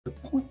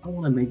the point I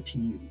want to make to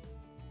you,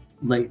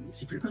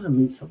 ladies, if you're going to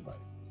meet somebody,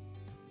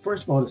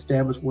 first of all,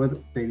 establish where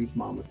the baby's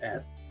mom is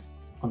at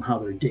on how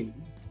they're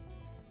dating.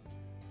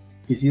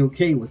 Is he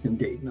okay with him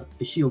dating?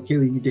 Is she okay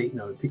with you dating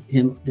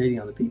him dating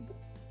other people?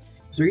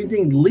 Is there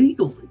anything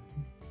legally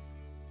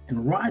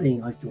in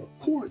writing, like through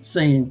a court,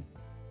 saying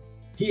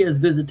he has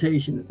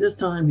visitation at this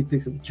time, he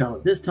picks up the child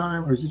at this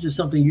time, or is it just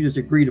something you just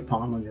agreed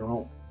upon on your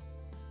own?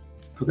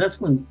 Because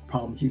that's when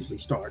problems usually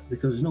start,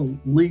 because there's no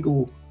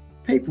legal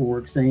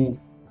paperwork saying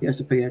he has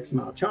to pay X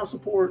amount of child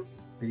support,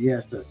 or he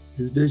has to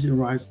his visiting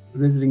rights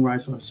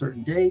on a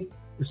certain day,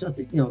 or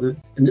something. You know,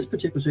 in this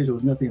particular stage, there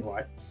was nothing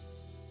right.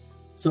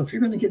 So if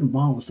you're going to get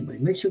involved with somebody,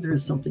 make sure there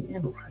is something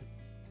in writing.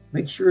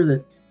 Make sure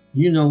that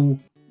you know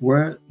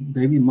where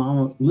baby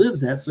mama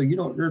lives at, so you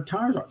know your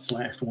tires aren't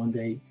slashed one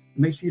day.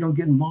 Make sure you don't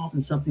get involved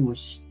in something where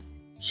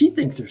she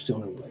thinks they're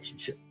still in a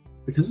relationship.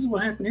 Because this is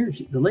what happened here.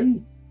 The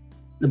lady,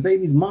 the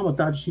baby's mama,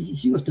 thought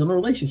she was still in a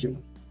relationship with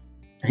him.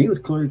 And he was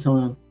clearly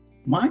telling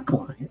my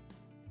client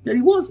that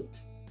he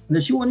wasn't, and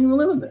that she wasn't even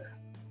living there.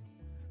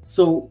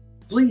 So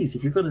please,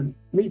 if you're going to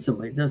meet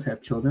somebody that does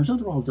have children, there's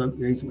nothing wrong with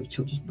raising with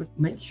children, but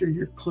make sure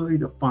you're clearly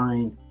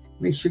defined.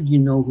 Make sure you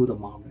know who the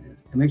mama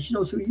is, and make sure she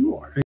knows who you are.